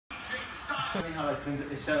Funny how it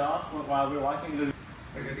shut off while we were watching. Like,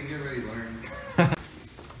 I think you already learned.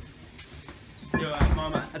 Yo,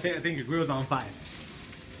 Mama, I think your grill's on fire.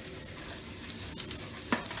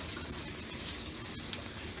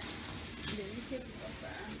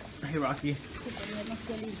 Hey, Rocky. Teníamos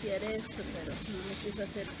que limpiar esto, pero no me quiso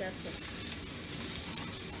hacer caso.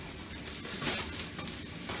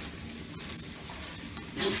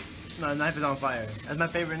 No, the knife is on fire. That's my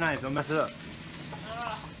favorite knife. Don't mess it up.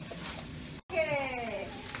 Okay.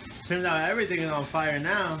 Turns out everything is on fire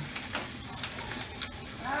now.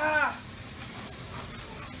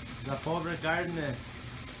 La pobre carne.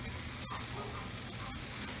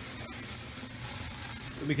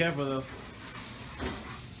 Be careful though.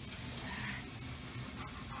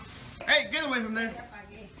 Hey, get away from there.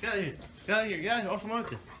 Get out of here. Get out of here. Get out of here. Oh, come on.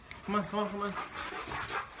 Come on, come on, come on.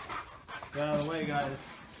 Get out of the way, guys.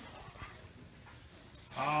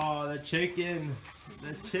 Oh, the chicken.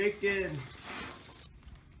 The chicken.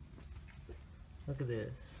 Look at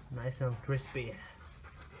this. Nice and crispy.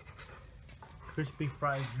 Crispy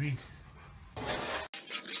fried grease.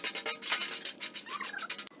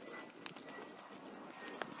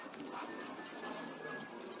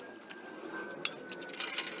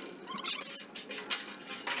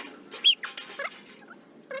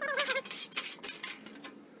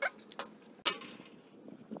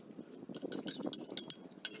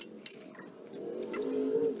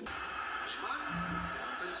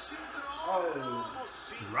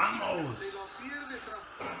 Ramos.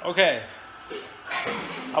 Okay,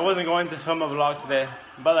 I wasn't going to film a vlog today,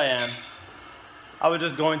 but I am. I was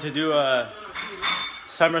just going to do a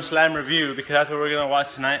SummerSlam review because that's what we're gonna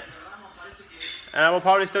watch tonight, and I will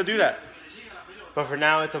probably still do that. But for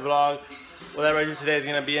now, it's a vlog. Whatever I do today is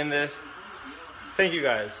gonna be in this. Thank you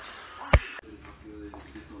guys.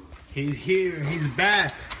 He's here. He's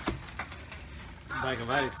back. Bag of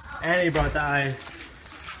ice, and he brought the ice.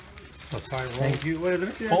 Thank you. Wait,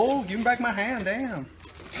 look here. Oh, give me back my hand, damn.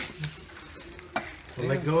 Well,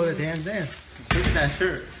 let go of the damn thing. Look at that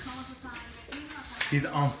shirt. He's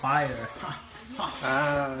on fire.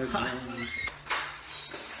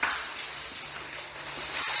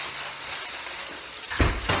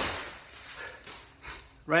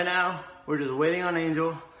 Right now, we're just waiting on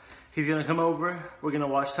Angel. He's gonna come over. We're gonna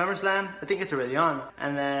watch SummerSlam. I think it's already on.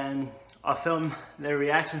 And then I'll film their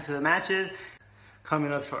reactions to the matches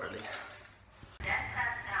coming up shortly.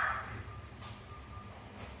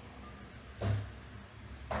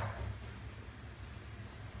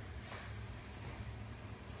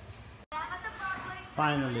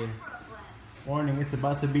 Finally. Warning, it's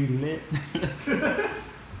about to be lit.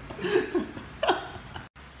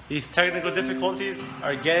 These technical difficulties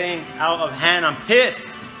are getting out of hand. I'm pissed.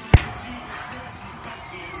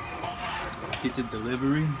 Pizza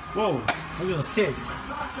delivery. Whoa, look at those kicks.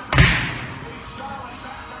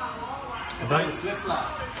 That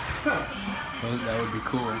would be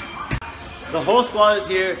cool. The whole squad is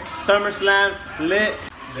here. SummerSlam lit.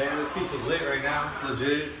 Damn, this pizza's lit right now. It's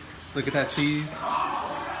legit. Look at that cheese.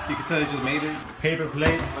 You can tell they just made it. Paper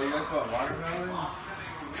plates. Oh, you guys got watermelon?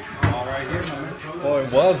 All right here, man. Oh, it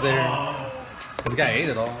was there. This guy ate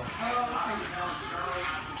it all.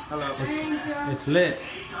 Hello. It's lit.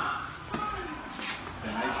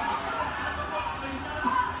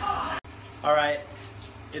 All right.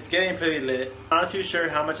 It's getting pretty lit. I'm not too sure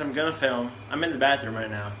how much I'm gonna film. I'm in the bathroom right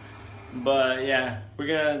now. But yeah, we're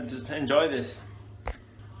gonna just enjoy this.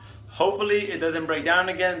 Hopefully it doesn't break down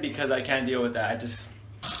again because I can't deal with that. I just...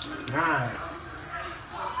 Nice.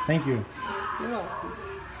 Thank you. You're welcome.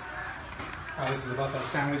 Oh, this is about that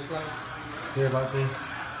sandwich life. Hear about this?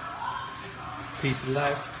 Pizza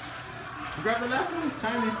life. Grab the last one,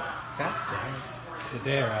 sign it. That's right. You're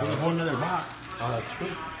there. There's a whole nother box. Oh, that's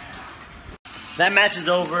true. That match is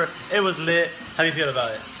over. It was lit. How do you feel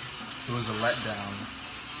about it? It was a letdown.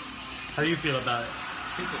 How do you feel about it?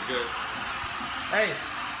 This pizza's good. Hey!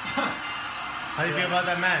 How do you feel about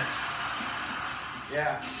that match?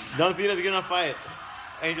 Yeah. Don Tito's gonna fight.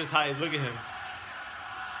 Angel's hyped. Look at him.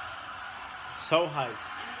 So hyped.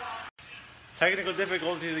 Technical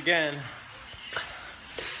difficulties again.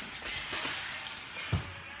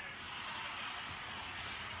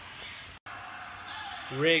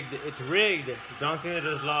 Rigged. It's rigged. Don Tito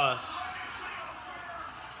just lost.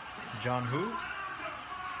 John who?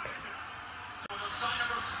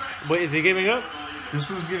 Wait, is he giving up? This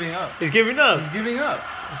was giving up. He's giving up. He's giving up.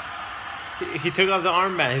 He took off the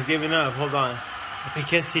armband. He's giving up. Hold on. He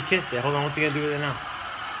kissed it. Hold on. What's he gonna do with it now?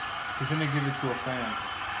 He's gonna give it to a fan.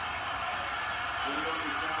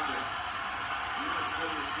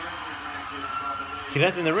 He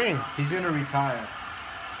left in the ring. He's gonna retire.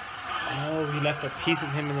 Oh, he left a piece of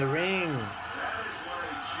him in the ring.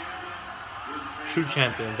 True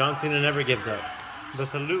champion. John Cena never gives up. The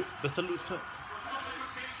salute. The salute's coming.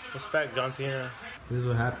 Respect, John Cena. This is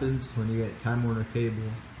what happens when you get Time Warner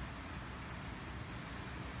Cable.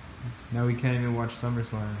 Now we can't even watch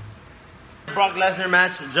SummerSlam. Brock Lesnar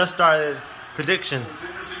match just started. Prediction.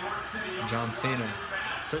 John Cena.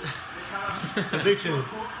 Prediction.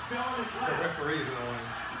 The referee's gonna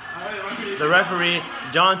win. The referee,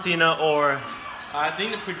 John Cena, or... I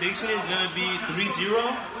think the prediction is going to be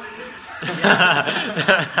 3-0.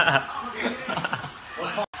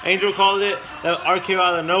 Angel called it the RKO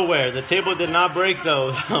out of nowhere. The table did not break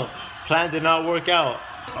though, so plan did not work out.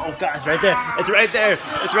 Oh God, it's right there. It's right there.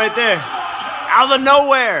 It's right there. Out of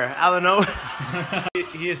nowhere. Out of nowhere.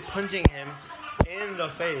 He is punching him in the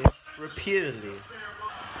face repeatedly.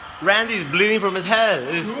 Randy's bleeding from his head.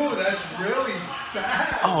 Ooh, that's really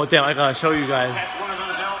bad. Oh damn, I gotta show you guys.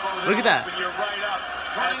 Look at that.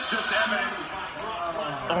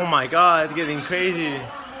 Oh my God, it's getting crazy.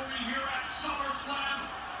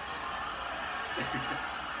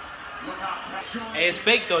 Hey, it's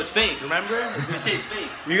fake though, it's fake, remember? They say it's fake.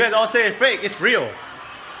 You guys all say it's fake, it's real.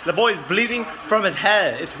 The boy's bleeding from his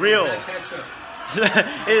head, it's real.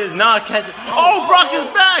 It is not ketchup. Oh, Brock is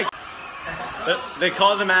back! They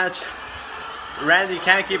called the match. Randy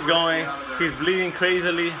can't keep going. He's bleeding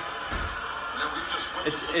crazily.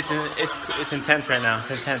 It's intense right now.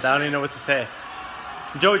 It's intense. I don't even know what to say.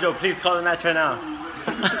 Jojo, please call the match right now.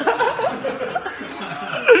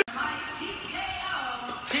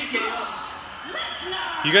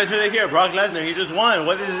 You guys heard it here. Brock Lesnar, he just won.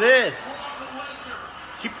 What is this?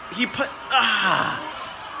 He put...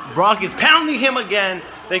 Brock is pounding him again.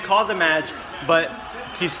 They called the match, but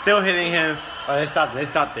he's still hitting him. Oh, they stopped it. They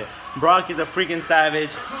stopped it. Brock is a freaking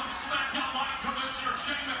savage.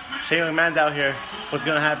 Shane McMahon's out here. What's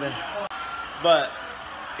gonna happen? But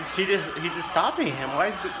he just stopping him. Why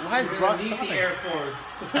is Brock stopping? The Air Force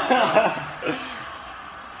to stop.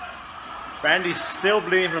 Randy's still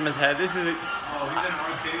bleeding from his head. This is. Oh, he's an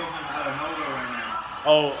RKO out of nowhere right now.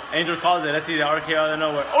 Oh, Angel called it. Let's see the RKO out of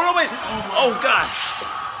nowhere. Oh no, wait! Oh gosh!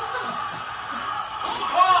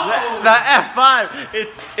 Oh! The F5.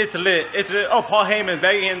 It's lit. It's lit. Oh, Paul Heyman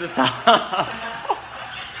begging him to stop. Look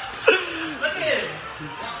at him!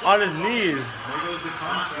 On his knees. There goes the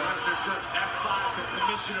contract. Just F5 the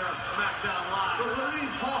commissioner of SmackDown Live. But really,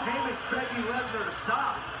 Paul Heyman begging Lesnar to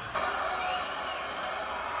stop.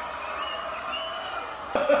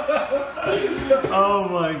 Oh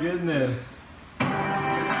my goodness.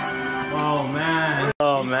 Oh man.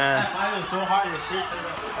 Oh man. I was so hard in the shit.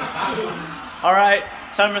 Alright,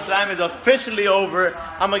 SummerSlam is officially over.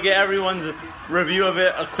 I'm gonna get everyone's review of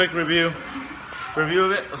it, a quick review. Review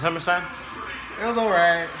of it, of SummerSlam. It was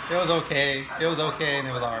alright. It was okay. It was okay and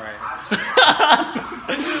it was alright.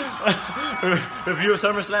 Review of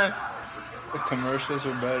SummerSlam. The commercials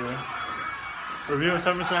were better. Review of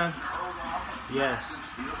SummerSlam. Yes.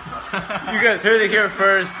 You guys heard it here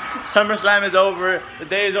first. SummerSlam is over. The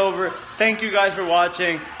day is over. Thank you guys for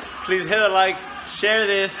watching. Please hit a like, share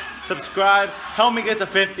this, subscribe. Help me get to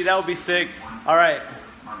 50. That would be sick. Alright.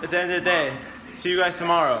 It's the end of the day. See you guys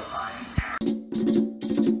tomorrow.